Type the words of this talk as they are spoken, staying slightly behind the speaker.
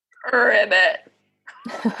Ribbit.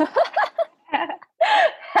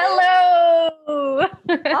 Hello.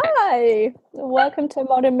 Hi, welcome to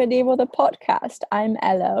Modern Medieval, the podcast. I'm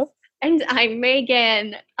Elo. And I'm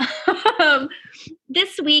Megan.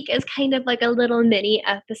 This week is kind of like a little mini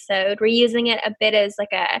episode. We're using it a bit as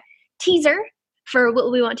like a teaser for what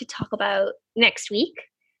we want to talk about next week.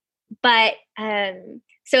 But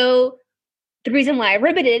so the reason why I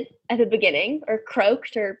ribbited at the beginning, or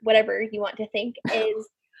croaked, or whatever you want to think, is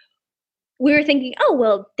we were thinking, oh,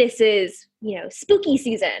 well, this is, spooky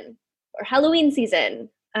season or Halloween season.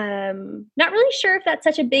 Not really sure if that's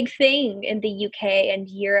such a big thing in the UK and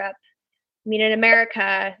Europe. I mean, in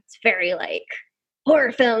America, it's very like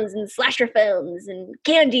horror films and slasher films and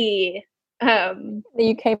candy. The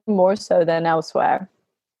UK more so than elsewhere.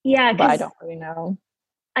 Yeah, but I don't really know.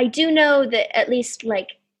 I do know that at least like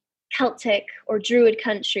Celtic or Druid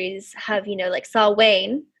countries have, like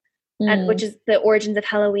Samhain, which is the origins of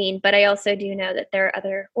Halloween. But I also do know that there are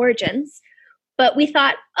other origins. But we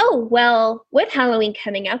thought, oh, well, with Halloween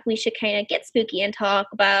coming up, we should kind of get spooky and talk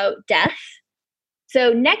about death.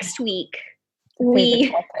 So next week, we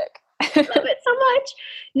love it so much.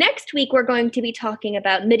 Next week, we're going to be talking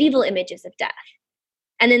about medieval images of death.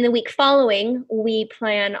 And then the week following, we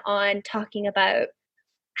plan on talking about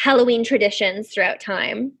Halloween traditions throughout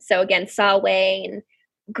time. So again, Samhain,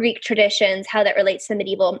 Greek traditions, how that relates to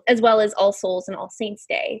medieval, as well as All Souls and All Saints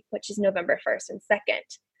Day, which is November 1st and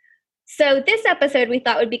 2nd. So this episode we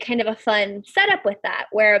thought would be kind of a fun setup with that,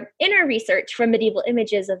 where in our research for medieval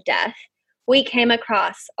images of death, we came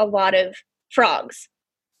across a lot of frogs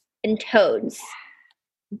and toads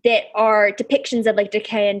that are depictions of like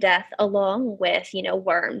decay and death, along with,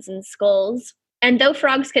 worms and skulls. And though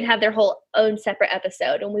frogs could have their whole own separate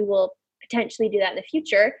episode, and we will potentially do that in the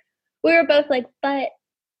future, we were both like, but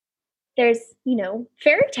there's,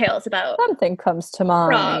 fairy tales about something comes to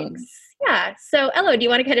mind. Frogs. Yeah. So, Elo, do you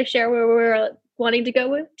want to kind of share where we're wanting to go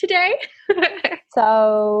with today?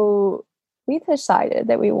 So we decided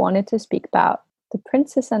that we wanted to speak about The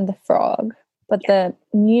Princess and the Frog, but the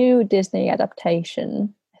new Disney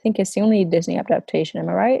adaptation. I think it's the only Disney adaptation. Am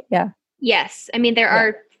I right? Yeah. Yes. I mean, there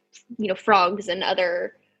are, frogs and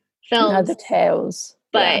other films. And other tales.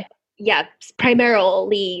 But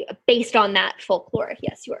primarily based on that folklore.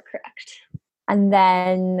 Yes, you are correct. And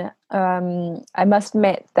then I must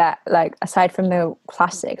admit that, like, aside from the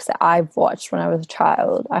classics that I've watched when I was a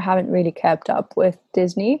child, I haven't really kept up with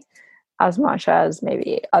Disney as much as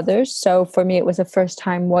maybe others. So for me, it was the first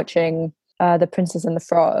time watching The Princess and the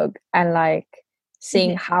Frog and like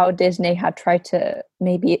seeing how Disney had tried to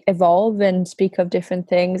maybe evolve and speak of different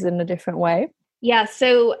things in a different way. Yeah,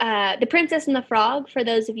 so The Princess and the Frog, for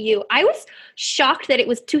those of you, I was shocked that it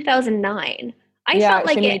was 2009. I felt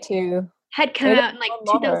like it had come out in like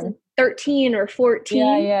 2013 or 14.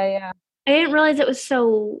 Yeah. I didn't realize it was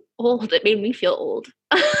so old. It made me feel old.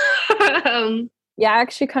 Yeah, I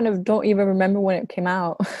actually kind of don't even remember when it came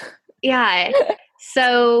out. Yeah.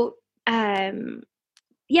 So,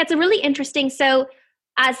 it's a really interesting, so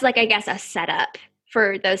as like, I guess, a setup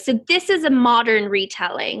for those. So this is a modern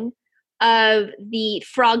retelling of the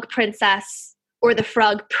Frog Princess or the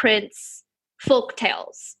Frog Prince folk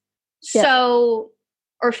tales. Yeah. So,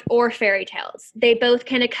 or fairy tales. They both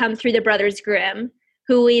kind of come through the Brothers Grimm,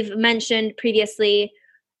 who we've mentioned previously.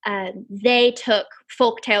 They took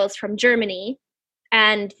folk tales from Germany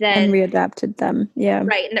and readapted them. Yeah.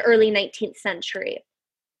 Right, in the early 19th century.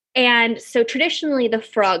 And so traditionally the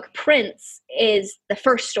Frog Prince is the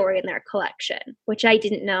first story in their collection, which I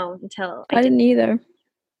didn't know until I didn't either.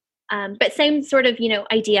 But same sort of,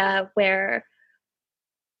 idea where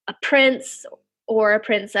a prince or a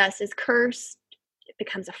princess is cursed, it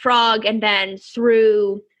becomes a frog, and then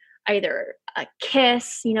through either a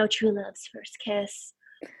kiss, true love's first kiss,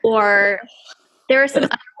 or there are some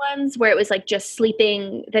other ones where it was like just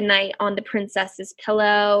sleeping the night on the princess's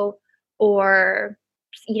pillow, or,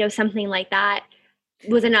 something like that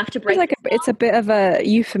was enough to break. It's a bit of a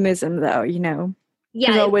euphemism, though, Yeah.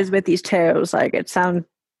 Because always with these tales, like it says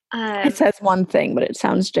one thing, but it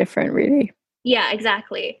sounds different, really. Yeah,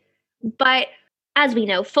 exactly. But as we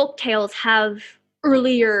know, folk tales have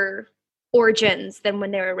earlier origins than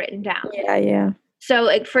when they were written down. Yeah. So,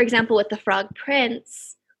 like, for example, with the Frog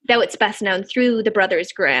Prince, though it's best known through the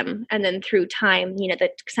Brothers Grimm and then through time, the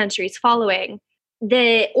centuries following,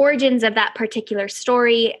 the origins of that particular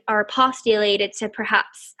story are postulated to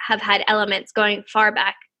perhaps have had elements going far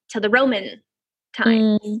back to the Roman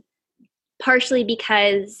times. Partially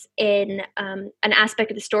because in an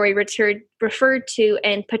aspect of the story referred to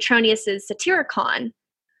in Petronius's Satyricon,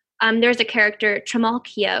 there's a character,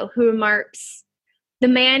 Trimalchio, who remarks, "The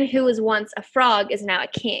man who was once a frog is now a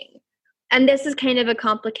king." And this is kind of a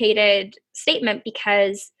complicated statement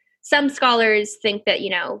because some scholars think that,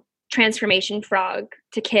 transformation frog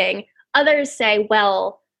to king. Others say,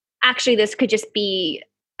 well, actually, this could just be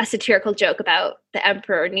a satirical joke about the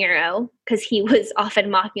Emperor Nero because he was often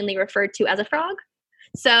mockingly referred to as a frog.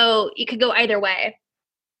 So you could go either way.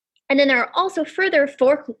 And then there are also further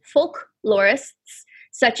folklorists,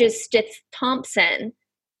 such as Stith Thompson,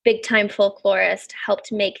 big time folklorist,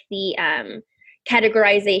 helped make the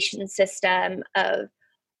categorization system of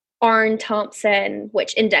Arne Thompson,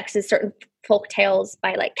 which indexes certain folk tales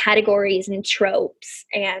by like categories and tropes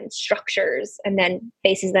and structures, and then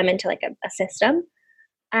bases them into like a system.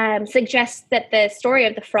 Suggests that the story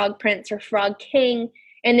of the Frog Prince or Frog King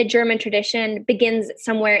in the German tradition begins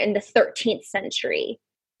somewhere in the 13th century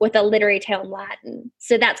with a literary tale in Latin.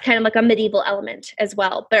 So that's kind of like a medieval element as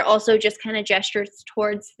well, but also just kind of gestures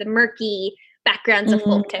towards the murky backgrounds of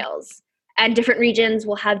folk tales. And different regions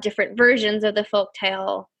will have different versions of the folk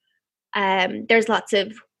tale. There's lots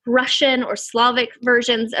of Russian or Slavic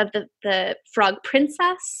versions of the Frog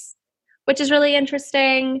Princess, which is really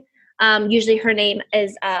interesting. Usually her name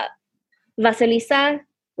is Vasilisa,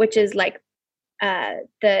 which is like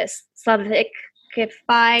the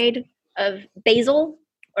Slavicified of Basil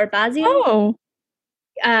or Basil. Oh.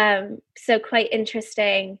 So quite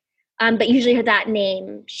interesting. But usually that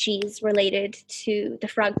name, she's related to the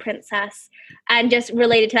Frog Princess. And just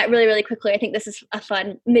related to that really, really quickly, I think this is a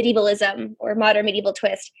fun medievalism or modern medieval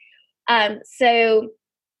twist. So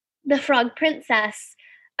the Frog Princess,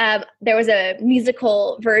 there was a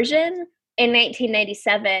musical version in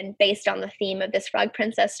 1997 based on the theme of this Frog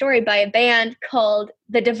Princess story by a band called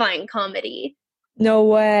The Divine Comedy. No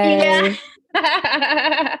way.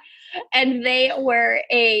 Yeah. And they were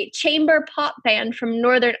a chamber pop band from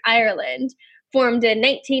Northern Ireland, formed in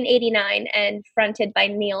 1989 and fronted by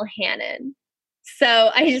Neil Hannon.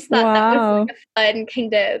 So I just thought that was like a fun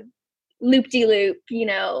kind of loop-de-loop,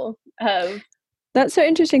 That's so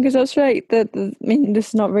interesting because that's right. I mean, this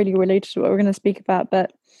is not really related to what we're going to speak about,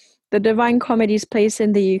 but the Divine Comedy's place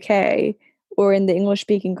in the UK or in the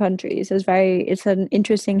English-speaking countries it's an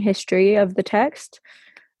interesting history of the text.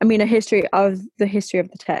 I mean, a history of the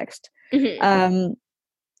text,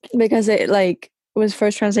 because it was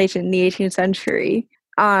first translated in the 18th century.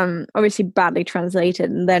 Obviously badly translated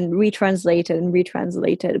and then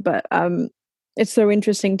retranslated. But it's so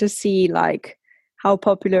interesting to see how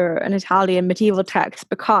popular an Italian medieval text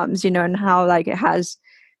becomes, and how it has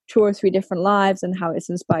 2 or 3 different lives and how it's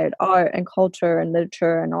inspired art and culture and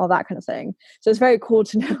literature and all that kind of thing. So it's very cool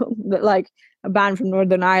to know that a band from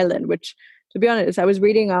Northern Ireland, which, to be honest, I was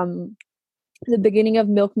reading the beginning of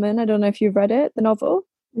Milkman. I don't know if you've read it, the novel.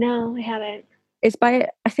 No, I haven't. It's by,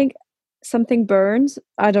 I think, something Burns.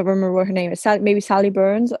 I don't remember what her name is. Maybe Sally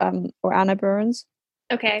Burns, or Anna Burns.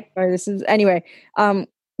 Okay. Or anyway.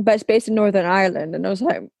 But it's based in Northern Ireland, and I was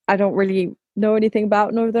like, I don't really know anything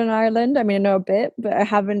about Northern Ireland. I mean, I know a bit, but I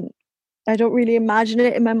don't really imagine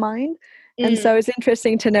it in my mind. And so it's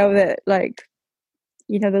interesting to know that the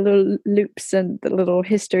little loops and the little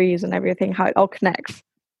histories and everything, how it all connects.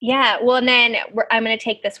 Yeah, well, and then I'm going to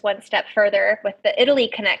take this one step further with the Italy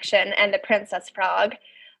connection and the Princess Frog.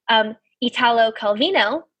 Italo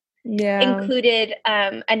Calvino included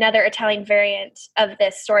another Italian variant of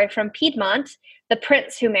this story from Piedmont, The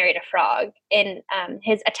Prince Who Married a Frog, in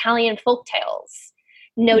his Italian folk tales,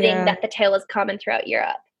 noting that the tale is common throughout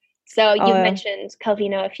Europe. So you've mentioned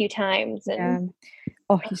Calvino a few times. And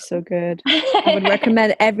Oh, he's so good. I would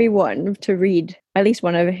recommend everyone to read at least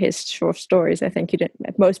one of his short stories. I think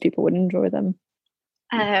most people would enjoy them.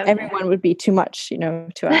 Everyone would be too much,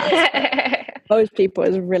 to ask. Most people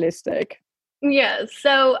is realistic. Yeah.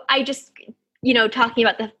 So I just, talking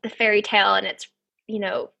about the fairy tale and its,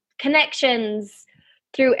 connections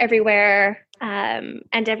through everywhere and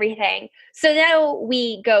everything. So now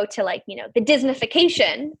we go to the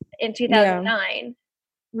Disneyfication in 2009,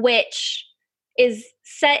 which is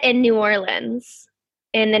set in New Orleans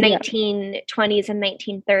in the 1920s and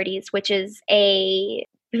 1930s, which is a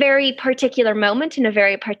very particular moment in a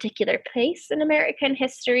very particular place in American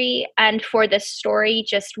history. And for this story,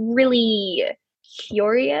 just really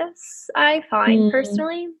curious, I find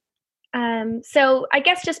personally. So I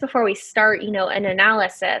guess just before we start, an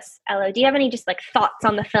analysis, Ella, do you have any just thoughts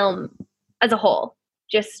on the film as a whole?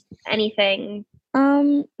 Just anything?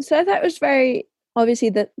 So I thought it was very, obviously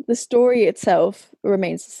the story itself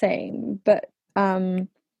remains the same, but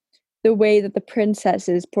the way that the princess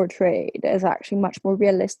is portrayed is actually much more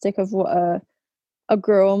realistic of what a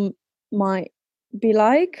girl might be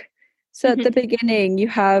like. So at the beginning you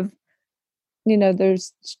have,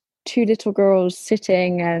 there's two little girls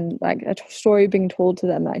sitting and like a story being told to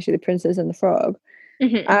them, actually, The Princess and the Frog.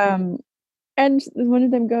 Mm-hmm. And one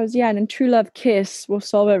of them goes, yeah, and then true love kiss will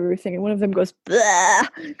solve everything. And one of them goes, "Blah."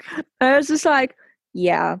 And I was just like,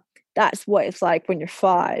 yeah, that's what it's like when you're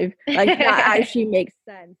 5. Like that actually makes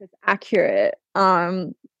sense. It's accurate.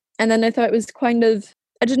 And then I thought it was kind of,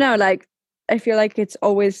 I don't know, like I feel like it's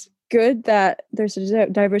always good that there's a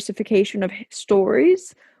diversification of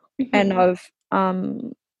stories and of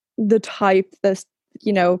the type that's,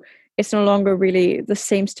 you know, it's no longer really the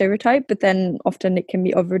same stereotype, but then often it can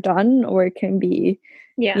be overdone, or it can be,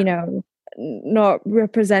 you know, not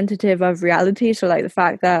representative of reality. So like the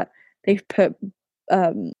fact that they've put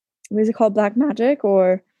what is it called, black magic,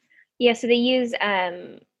 or so they use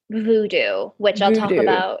voodoo, which I'll talk voodoo,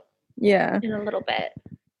 about in a little bit.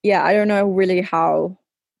 I don't know really how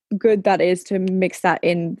good that is to mix that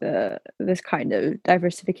in this kind of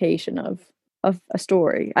diversification of a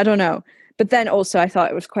story. I don't know. But then also I thought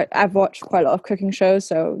it was I've watched quite a lot of cooking shows,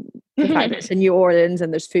 so the fact that it's in New Orleans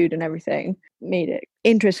and there's food and everything made it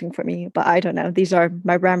interesting for me. But I don't know. These are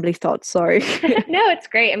my rambly thoughts, sorry. No, it's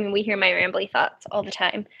great. I mean, we hear my rambly thoughts all the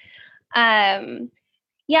time.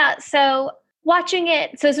 So watching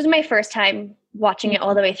it, so this was my first time watching it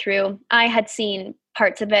all the way through. I had seen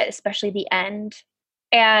parts of it, especially the end.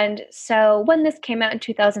 And so when this came out in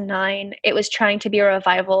 2009, it was trying to be a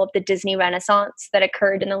revival of the Disney Renaissance that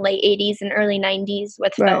occurred in the late 80s and early 90s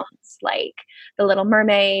with films like The Little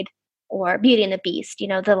Mermaid or Beauty and the Beast, you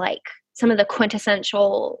know, some of the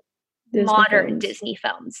quintessential modern Disney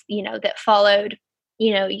films, you know, that followed,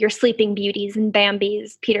 you know, your Sleeping Beauties and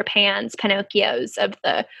Bambis, Peter Pans, Pinocchios of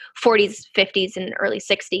the 40s, 50s, and early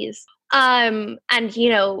 60s. And, you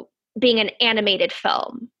know, being an animated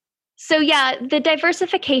film. So yeah, the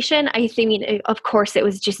diversification, I mean, of course, it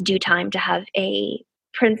was just due time to have a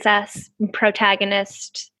princess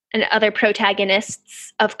protagonist and other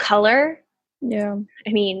protagonists of color. Yeah.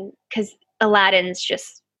 I mean, because Aladdin's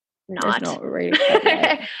just not. It's not really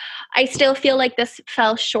right. I still feel like this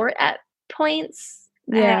fell short at points.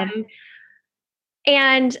 Yeah.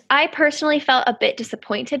 And I personally felt a bit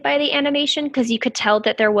disappointed by the animation because you could tell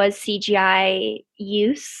that there was CGI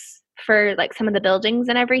use for like some of the buildings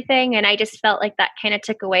and everything. And I just felt like that kind of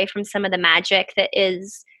took away from some of the magic that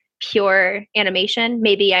is pure animation.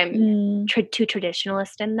 Maybe I'm too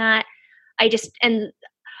traditionalist in that. I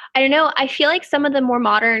don't know. I feel like some of the more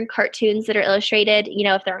modern cartoons that are illustrated, you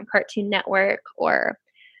know, if they're on Cartoon Network or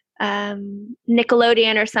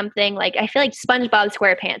Nickelodeon or something, like I feel like SpongeBob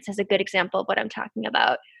SquarePants is a good example of what I'm talking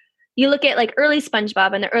about. You look at like early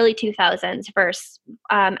SpongeBob in the early 2000s versus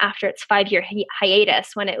after its 5-year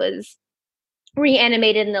hiatus when it was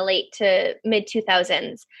reanimated in the late to mid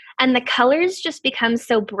 2000s, and the colors just become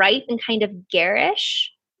so bright and kind of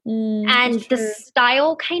garish, and the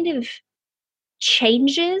style kind of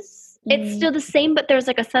changes. It's still the same, but there's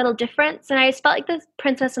like a subtle difference, and I just felt like the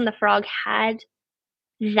Princess and the Frog had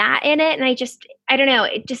that in it, and I don't know,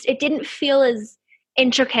 it didn't feel as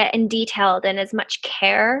intricate and detailed and as much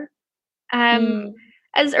care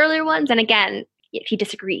as earlier ones. And again, if you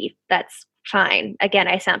disagree, that's fine. Again,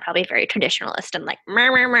 I sound probably very traditionalist and like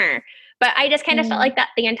meh. But I just kind of felt like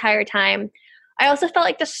that the entire time. I also felt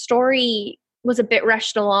like the story was a bit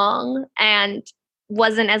rushed along and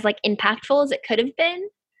wasn't as like impactful as it could have been,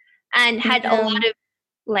 and had a lot of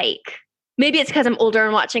like, maybe it's because I'm older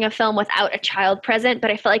and watching a film without a child present,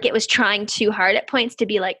 but I felt like it was trying too hard at points to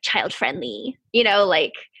be like child friendly, you know,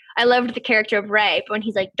 like I loved the character of Ray, but when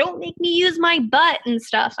he's like, don't make me use my butt and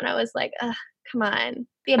stuff. And I was like, come on.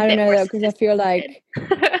 I don't know though, because I feel like,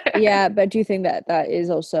 but do you think that is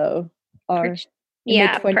also our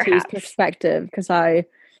mid-20s perspective? Because I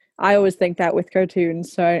always think that with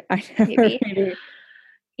cartoons, so I never really...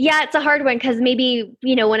 Yeah, it's a hard one because maybe,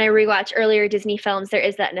 you know, when I rewatch earlier Disney films, there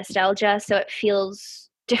is that nostalgia, so it feels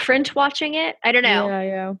different watching it. I don't know.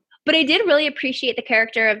 Yeah. But I did really appreciate the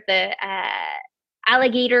character of the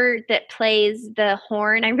alligator that plays the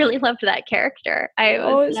horn. I really loved that character. I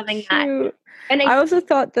was loving that. And I also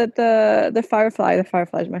thought that the Firefly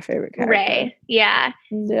is my favorite character. Ray,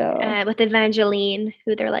 with Evangeline,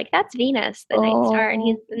 who they're like, that's Venus, the night star,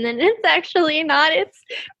 and then it's actually not. It's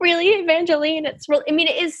really Evangeline. I mean,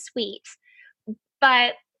 it is sweet,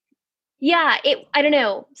 but yeah, I don't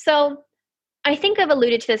know. So I think I've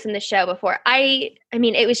alluded to this in the show before. I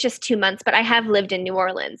mean, it was just 2 months, but I have lived in New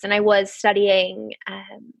Orleans, and I was studying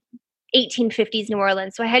 1850s New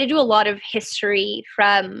Orleans, so I had to do a lot of history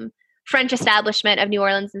from French establishment of New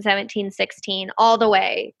Orleans in 1716 all the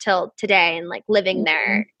way till today, and like living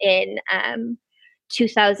there in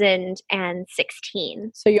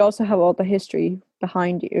 2016. So you also have all the history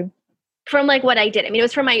behind you. from like what I did. I mean, it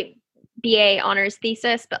was for my BA honors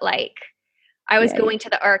thesis, but like I was going to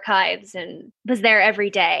the archives and was there every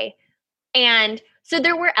day. And so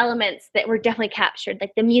there were elements that were definitely captured,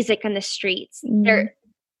 like the music on the streets.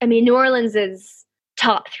 I mean, New Orleans is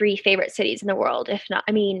top 3 favorite cities in the world, if not.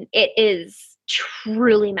 I mean, it is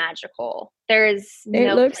truly magical. There's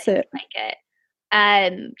no place like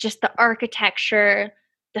it. Just the architecture,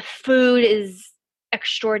 the food is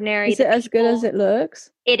extraordinary. Is it as good as it looks?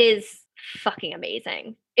 It is fucking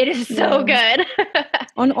amazing. It is so good.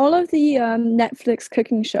 On all of the Netflix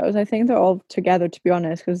cooking shows, I think they're all together, to be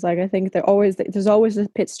honest, because like I think there's always a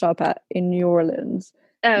pit stop in New Orleans.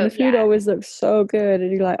 And the food always looks so good,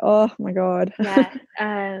 and you're like, oh my god.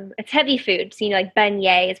 It's heavy food. So, like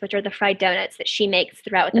beignets, which are the fried donuts that she makes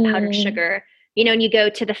throughout with the powdered sugar. And you go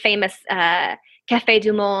to the famous Café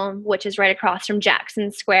du Monde, which is right across from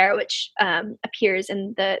Jackson Square, which appears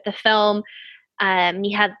in the film.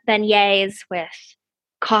 You have beignets with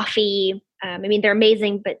coffee. I mean, they're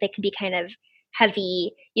amazing, but they can be kind of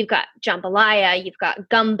heavy. You've got jambalaya, you've got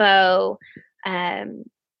gumbo,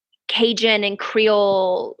 Cajun and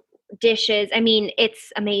Creole dishes. I mean,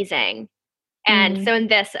 it's amazing. And so in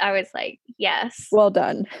this, I was like, yes. Well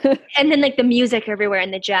done. And then like the music everywhere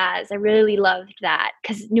and the jazz, I really loved that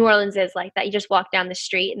because New Orleans is like that. You just walk down the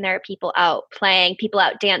street and there are people out playing, people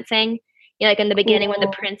out dancing. Like in the beginning when the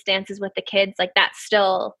prince dances with the kids, like that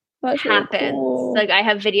still happens. Really cool. Like I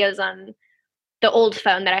have videos on the old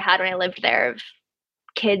phone that I had when I lived there of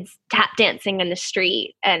kids tap dancing in the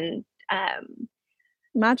street and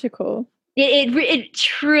magical. It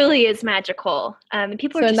truly is magical. And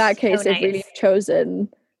people are in that case, they've really chosen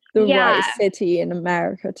the right city in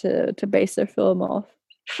America to base their film off.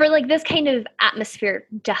 For like this kind of atmosphere,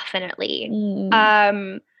 definitely.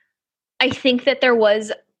 I think that there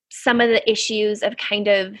was some of the issues of kind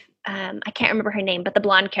of I can't remember her name, but the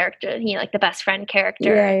blonde character, like the best friend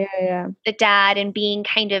character. Yeah. The dad and being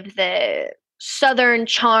kind of the Southern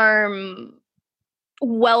charm,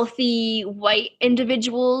 wealthy white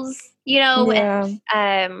individuals,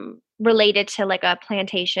 and related to like a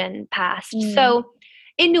plantation past. So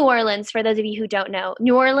in New Orleans, for those of you who don't know,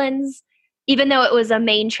 New Orleans, even though it was a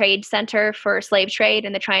main trade center for slave trade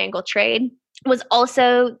and the triangle trade, was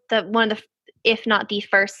also one of the, if not the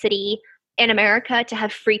first city in America to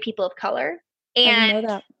have free people of color. And I didn't know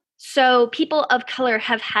that. So people of color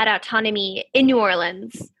have had autonomy in New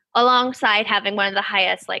Orleans alongside having one of the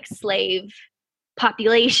highest like slave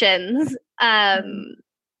populations.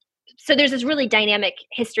 So there's this really dynamic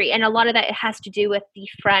history, and a lot of that has to do with the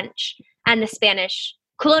French and the Spanish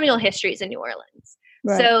colonial histories in New Orleans.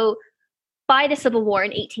 Right. So by the Civil War in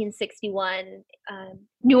 1861,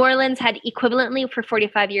 New Orleans had equivalently for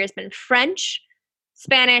 45 years been French,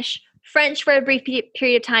 Spanish, French for a brief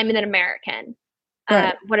period of time, and then American.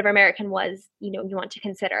 Right. Whatever American was, you want to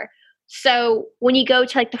consider. So when you go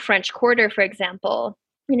to like the French Quarter, for example,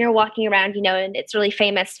 you're walking around, and it's really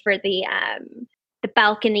famous for the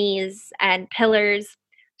balconies and pillars.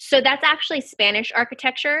 So that's actually Spanish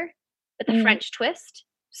architecture with a French twist.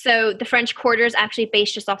 So the French Quarter is actually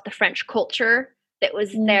based just off the French culture that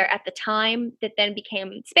was there at the time that then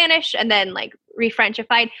became Spanish and then like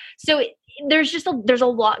re-Frenchified. So there's a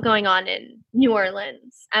lot going on in New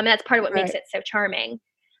Orleans. That's part of what makes it so charming.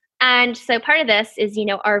 And so part of this is,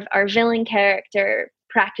 our villain character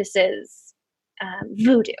practices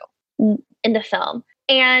voodoo in the film.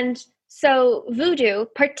 And so voodoo,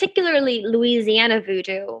 particularly Louisiana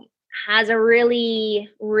voodoo, has a really,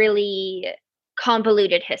 really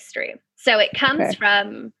convoluted history. So it comes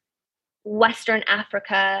from Western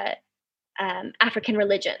Africa, African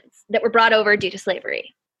religions that were brought over due to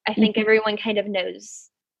slavery. I think everyone kind of knows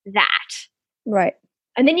that. Right.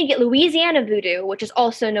 And then you get Louisiana voodoo, which is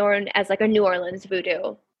also known as like a New Orleans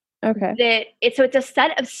voodoo. Okay. It's a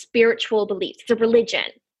set of spiritual beliefs. It's a religion.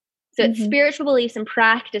 So it's spiritual beliefs and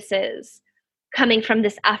practices coming from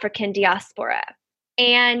this African diaspora.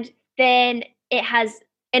 And then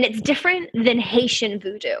it's different than Haitian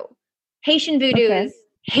voodoo. Haitian voodoo is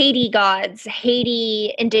Haiti gods,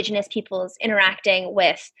 Haiti indigenous peoples interacting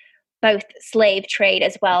with both slave trade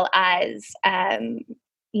as well as,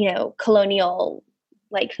 colonial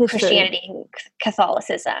like history. Christianity and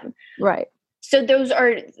Catholicism. Right. So they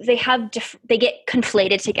get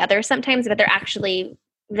conflated together sometimes, but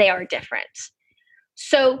they are different.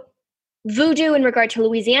 So voodoo in regard to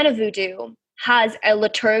Louisiana voodoo has a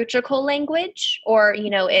liturgical language or,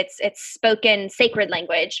 it's spoken sacred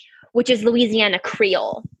language, which is Louisiana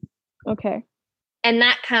Creole. Okay. And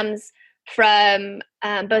that comes from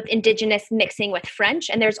both indigenous mixing with French.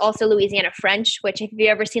 And there's also Louisiana French, which if you've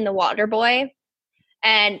ever seen The Water Boy,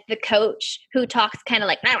 and the coach who talks kind of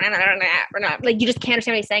like, like you just can't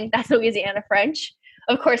understand what he's saying. That's Louisiana French.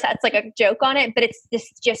 Of course, that's like a joke on it, but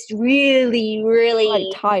it's just really, really like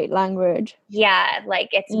tight language. Yeah, like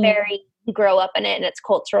it's very, you grow up in it and it's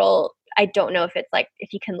cultural. I don't know if it's like,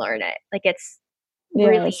 if you can learn it. Like it's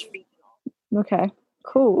really regional. Okay,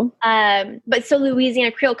 cool. But so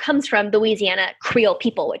Louisiana Creole comes from Louisiana Creole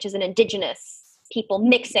people, which is an indigenous people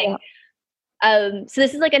mixing. So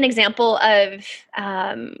this is like an example of,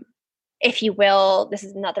 if you will, this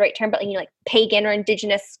is not the right term, but like pagan or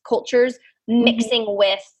indigenous cultures mixing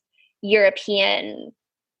with European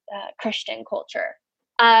Christian culture.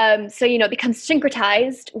 So, it becomes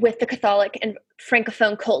syncretized with the Catholic and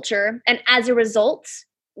Francophone culture. And as a result,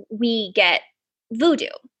 we get voodoo.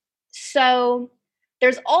 So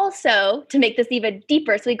there's also, to make this even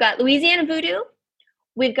deeper, so we've got Louisiana voodoo,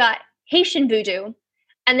 we've got Haitian voodoo,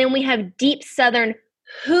 and then we have deep Southern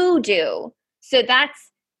hoodoo. So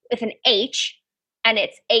that's with an H, and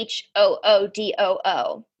it's Hoodoo.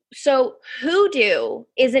 So hoodoo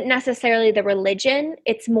isn't necessarily the religion.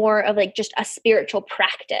 It's more of like just a spiritual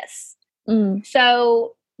practice.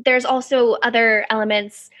 So there's also other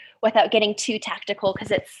elements, without getting too tactical,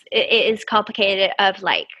 because it is complicated, of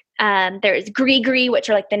like, there's gris-gris, which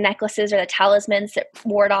are like the necklaces or the talismans that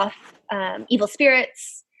ward off evil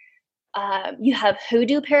spirits. You have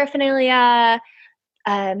hoodoo paraphernalia,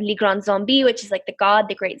 Les Grands Zombies, which is like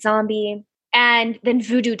the great zombie, and then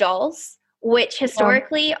voodoo dolls, which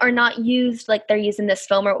historically are not used like they're used in this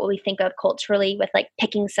film, or what we think of culturally with like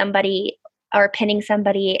picking somebody or pinning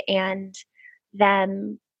somebody and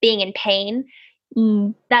them being in pain.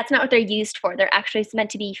 That's not what they're used for. They're actually meant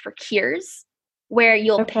to be for cures, where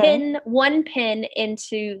you'll pin one pin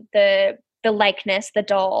into the likeness, the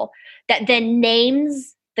doll, that then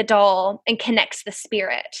names the doll and connects the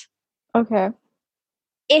spirit. Okay.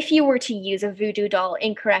 If you were to use a voodoo doll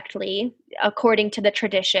incorrectly, according to the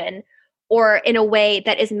tradition, or in a way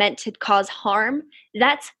that is meant to cause harm,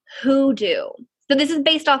 that's hoodoo. So this is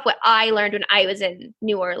based off what I learned when I was in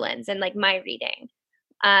New Orleans and like my reading.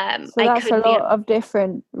 So that's a lot of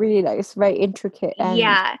different, really, like it's very intricate.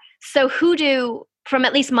 Yeah. So hoodoo, from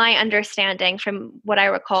at least my understanding, from what I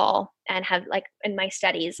recall and have like in my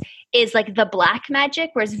studies, is like the black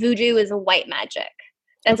magic, whereas voodoo is a white magic.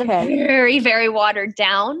 That's a very, very watered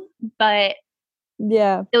down, but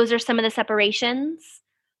those are some of the separations.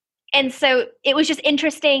 And so it was just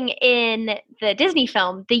interesting in the Disney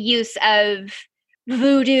film, the use of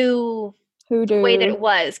voodoo the way that it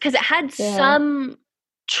was, because it had some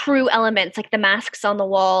true elements, like the masks on the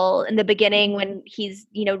wall in the beginning when he's,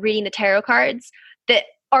 reading the tarot cards, that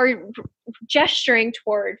are gesturing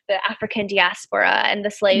toward the African diaspora and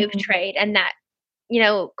the slave trade and that,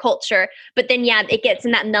 culture. But then, it gets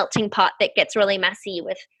in that melting pot that gets really messy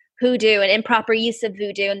with hoodoo and improper use of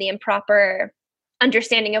voodoo and the improper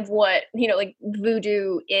understanding of what like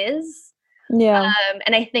voodoo is.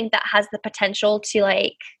 And I think that has the potential to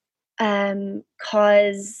like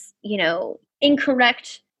cause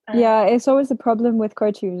incorrect it's always the problem with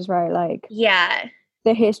cartoons, right? Like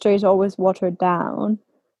the history is always watered down,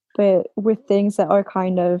 but with things that are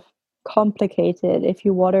kind of complicated, if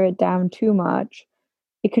you water it down too much,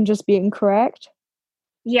 it can just be incorrect.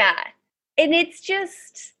 And it's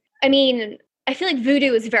just, I mean, I feel like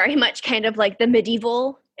voodoo is very much kind of like the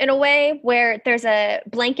medieval in a way, where there's a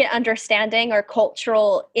blanket understanding or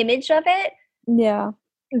cultural image of it.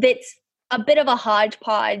 That's a bit of a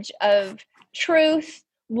hodgepodge of truth,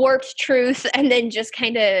 warped truth, and then just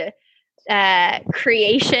kind of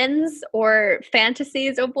creations or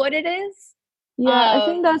fantasies of what it is. I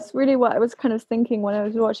think that's really what I was kind of thinking when I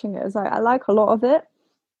was watching it. Is I like a lot of it,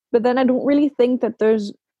 but then I don't really think that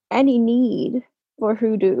there's any need for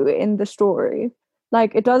hoodoo in the story.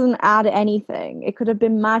 Like, it doesn't add anything. It could have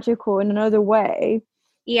been magical in another way.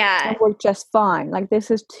 And worked just fine. Like,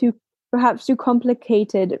 this is perhaps too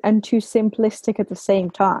complicated and too simplistic at the same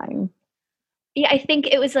time. I think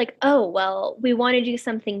it was like, oh, well, we want to do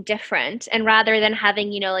something different. And rather than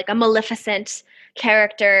having, like a Maleficent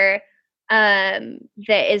character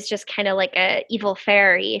that is just kind of like a evil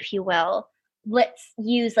fairy, if you will, let's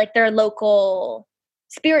use like their local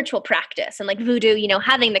spiritual practice, and like voodoo,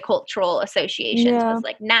 having the cultural associations was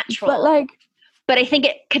like natural. But I think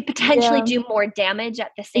it could potentially do more damage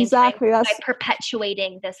at the same time by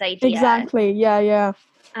perpetuating this idea.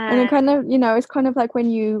 And it kind of, it's kind of like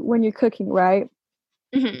when you're cooking, right?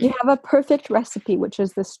 You have a perfect recipe, which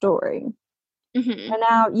is the story. And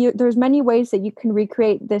now there's many ways that you can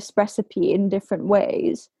recreate this recipe in different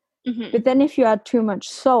ways. But then if you add too much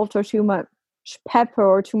salt or too much pepper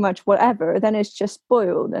or too much whatever, then it's just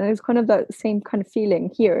spoiled. And it's kind of the same kind of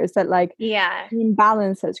feeling here, is that like Yeah. the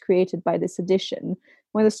imbalance that's created by this addition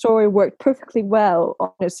when the story worked perfectly well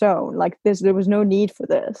on its own. Like there was no need for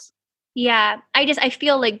this. Yeah. I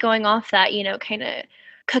feel like, going off that, kind of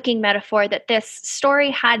cooking metaphor, that this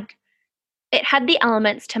story had the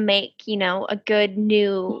elements to make, a good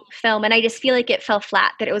new film. And I just feel like it fell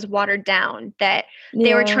flat, that it was watered down, that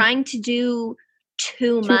they were trying to do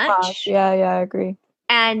too much. Yeah, I agree.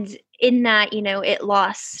 And in that, it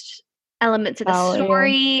lost elements of the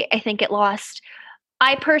story. Yeah. I think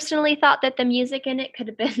I personally thought that the music in it could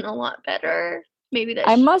have been a lot better. Maybe that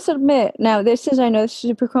I must admit, now I know this is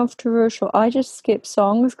super controversial. I just skip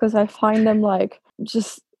songs because I find them like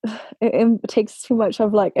just it takes too much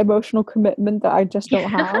of like emotional commitment that I just don't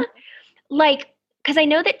have. Like, because I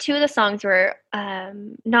know that 2 of the songs were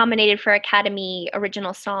nominated for Academy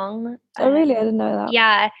Original Song. Oh, really? I didn't know that.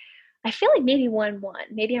 Yeah. I feel like maybe one won.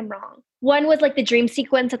 Maybe I'm wrong. One was like the dream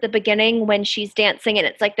sequence at the beginning when she's dancing, and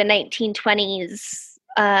it's like the 1920s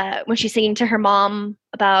when she's singing to her mom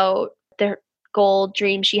about the goal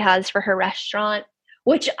dream she has for her restaurant,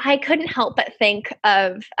 which I couldn't help but think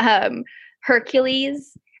of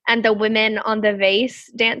Hercules and the women on the vase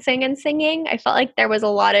dancing and singing. I felt like there was a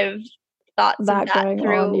lot of thoughts of that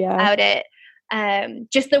throughout it.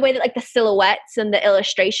 Just the way that like the silhouettes and the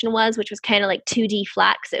illustration was, which was kind of like 2D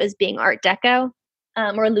flat because it was being Art Deco,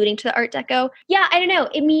 or alluding to the Art Deco. Yeah, I don't know.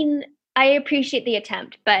 I mean, I appreciate the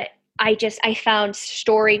attempt, but I found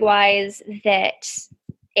story-wise that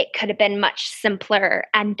it could have been much simpler,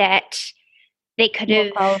 and that they could have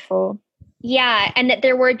more powerful. Yeah, and that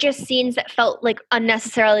there were just scenes that felt like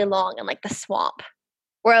unnecessarily long in like the swamp.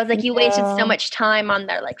 Where I was like, you wasted so much time on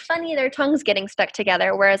their like their tongues getting stuck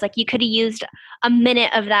together. Whereas like you could have used a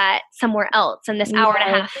minute of that somewhere else in this hour and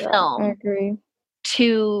a half film. I agree.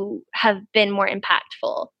 To have been more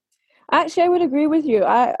impactful. Actually, I would agree with you.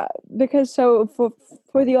 Because for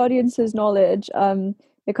the audience's knowledge,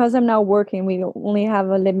 because I'm now working, we only have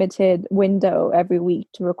a limited window every week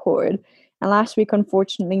to record. And last week,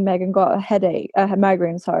 unfortunately, Megan got a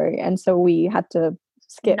migraine, and so we had to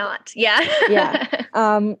skip. Yeah.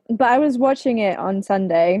 But I was watching it on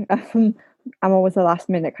Sunday. I'm always a last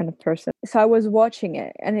minute kind of person, so I was watching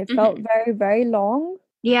it, and it felt very, very long.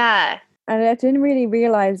 Yeah. And I didn't really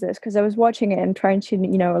realize this because I was watching it and trying to,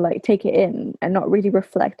 like take it in and not really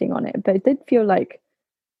reflecting on it. But it did feel like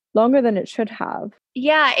longer than it should have.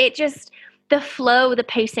 Yeah, the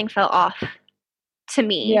pacing fell off to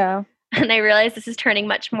me. Yeah. And I realized this is turning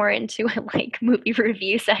much more into a like movie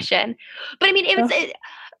review session. But I mean,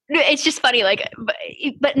 it's just funny. Like,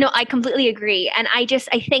 but no, I completely agree. And I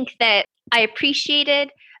think that I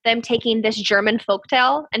appreciated them taking this German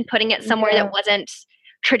folktale and putting it somewhere that wasn't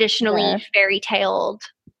traditionally fairy taled,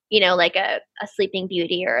 like a Sleeping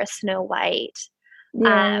Beauty or a Snow White.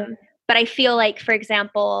 Yeah. But I feel like, for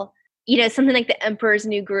example, something like The Emperor's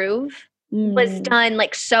New Groove was done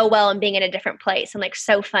like so well and being in a different place and like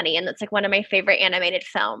so funny, and that's like one of my favorite animated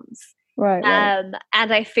films. Right. And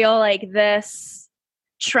I feel like this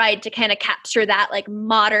tried to kind of capture that like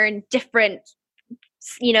modern, different,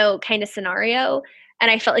 kind of scenario, and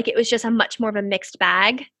I felt like it was just a much more of a mixed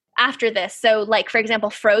bag after this. So like, for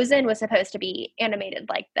example, Frozen was supposed to be animated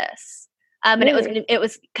like this. And really? it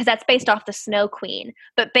was because that's based off the Snow Queen,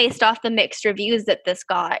 but based off the mixed reviews that this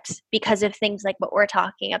got because of things like what we're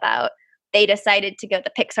talking about, they decided to go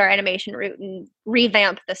the Pixar animation route and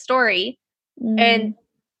revamp the story, and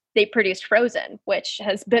they produced Frozen, which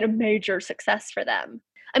has been a major success for them.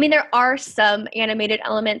 I mean, there are some animated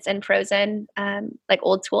elements in Frozen, like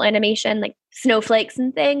old school animation, like snowflakes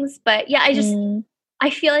and things, but yeah, I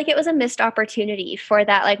feel like it was a missed opportunity for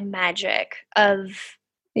that like magic of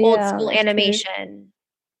old school animation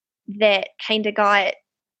that kind of got,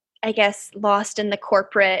 I guess, lost in the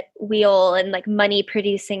corporate wheel and like money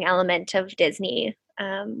producing element of Disney.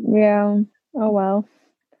 Yeah. Oh well.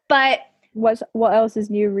 But what else is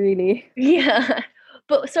new, really? Yeah.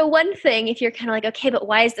 But so one thing, if you're kind of like, okay, but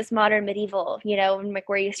why is this modern medieval? Like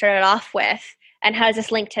where you started off with, and how does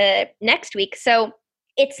this link to next week? So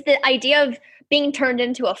it's the idea of being turned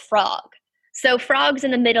into a frog. So frogs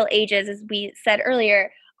in the Middle Ages, as we said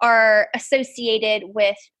earlier, are associated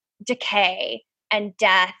with decay and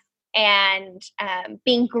death and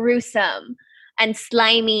being gruesome and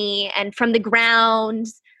slimy and from the ground.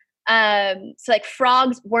 So like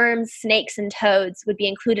frogs, worms, snakes, and toads would be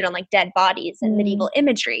included on like dead bodies in medieval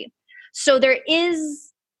imagery. So there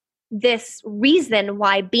is this reason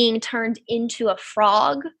why being turned into a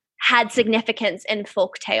frog had significance in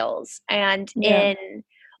folk tales. And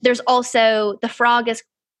there's also, the frog is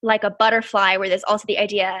like a butterfly, where there's also the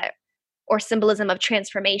idea or symbolism of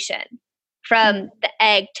transformation, from the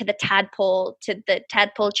egg to the tadpole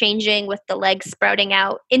changing with the legs sprouting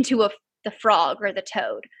out into the frog or the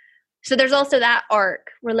toad. So there's also that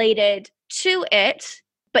arc related to it.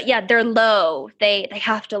 But yeah, they're low. They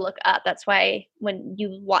have to look up. That's why when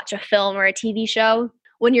you watch a film or a TV show,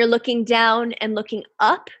 when you're looking down and looking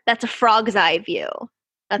up, that's a frog's eye view.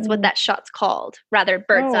 That's what that shot's called, rather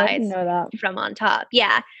bird's I eyes didn't know that. from on top.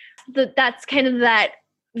 Yeah, that's kind of that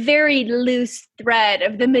very loose thread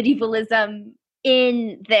of the medievalism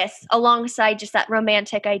in this, alongside just that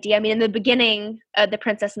romantic idea. I mean, in the beginning of The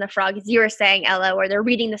Princess and the Frog, as you were saying, Ella, where they're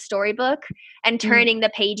reading the storybook and turning the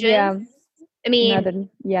pages. Yeah. I mean,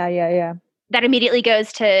 yeah. That immediately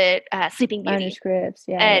goes to Sleeping Beauty. Manuscripts,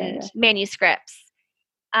 manuscripts.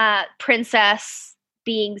 Princess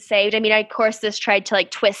being saved. I mean, of course, this tried to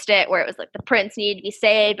like twist it where it was like the prince needed to be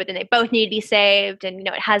saved, but then they both need to be saved, and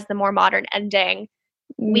it has the more modern ending.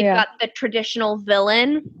 We've got the traditional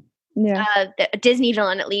villain, the Disney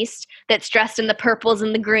villain at least, that's dressed in the purples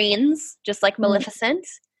and the greens, just like Maleficent.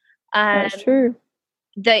 That's true.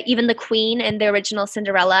 Even the queen in the original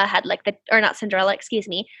Cinderella had like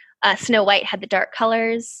Snow White had the dark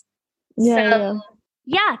colors.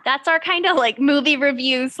 Yeah, that's our kind of like movie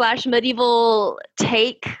review / medieval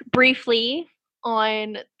take briefly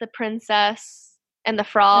on The Princess and the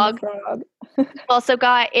Frog. Also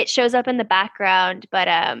it shows up in the background, but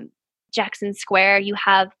Jackson Square, you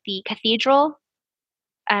have the cathedral.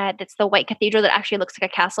 That's the white cathedral that actually looks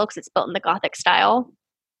like a castle because it's built in the Gothic style.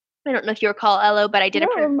 I don't know if you recall, Ello, but I did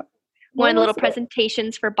one of the little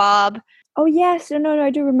presentations for Bob. Oh, yes. No,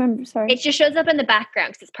 I do remember. Sorry. It just shows up in the background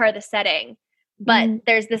because it's part of the setting. But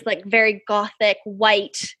there's this like very Gothic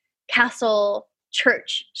white castle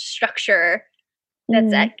church structure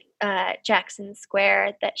that's at Jackson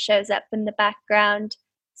Square that shows up in the background.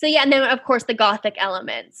 So yeah, and then of course the Gothic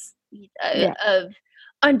elements of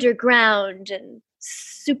underground and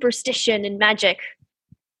superstition and magic,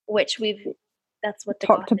 which that's what the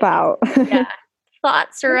talked Gothic about. Yeah.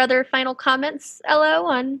 Thoughts or other final comments, Elo,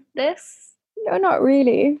 on this? No, not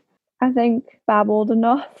really. I think babbled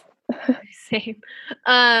enough. Same.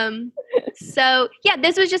 So yeah,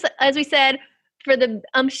 this was just, as we said, for the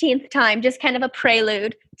umpteenth time, just kind of a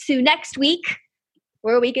prelude to next week,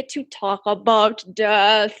 where we get to talk about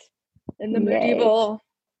death in the medieval.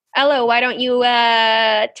 Elo, why don't you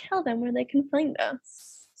tell them where they can find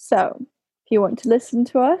us? So, if you want to listen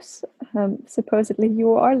to us, supposedly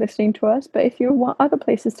you are listening to us, but if you want other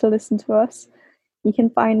places to listen to us, you can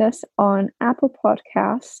find us on Apple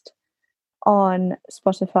Podcast, on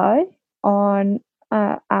Spotify, on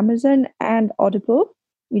Amazon and Audible.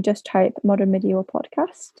 You just type Modern Medieval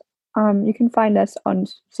Podcast. You can find us on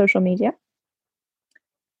social media.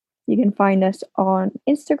 You can find us on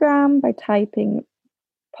Instagram by typing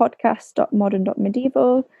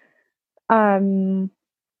podcast.modern.medieval. You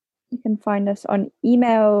can find us on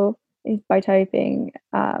email by typing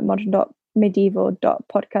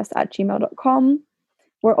modern.medieval.podcast@gmail.com.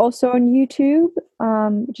 We're also on YouTube.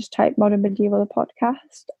 Just type Modern Medieval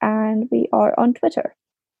Podcast, and we are on Twitter.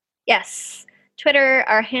 Yes. Twitter,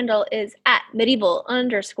 our handle is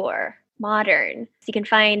 @medieval_modern. So you can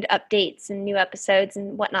find updates and new episodes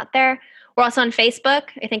and whatnot there. We're also on Facebook.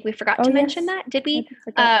 I think we forgot to mention that. Did we?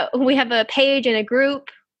 We have a page and a group,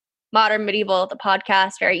 Modern Medieval, the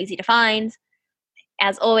podcast, very easy to find.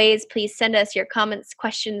 As always, please send us your comments,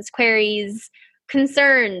 questions, queries,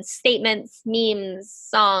 concerns, statements, memes,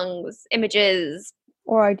 songs, images.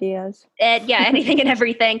 Or ideas. Anything and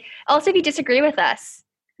everything. Also, if you disagree with us.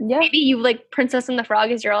 Yeah. Maybe you like Princess and the Frog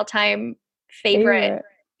is your all-time favorite,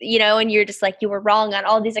 and you're just like, you were wrong on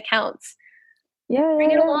all these accounts. Yeah. Bring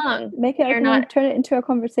it along. Make it turn it into a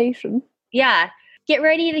conversation. Yeah. Get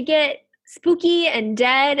ready to get spooky and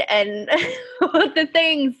dead and the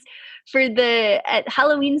things for the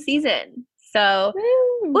Halloween season. So,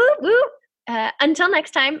 whoop, whoop. Until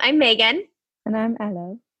next time, I'm Megan. And I'm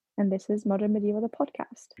Ella. And this is Modern Medieval, the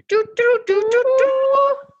podcast. Do, do, do, do,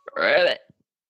 do.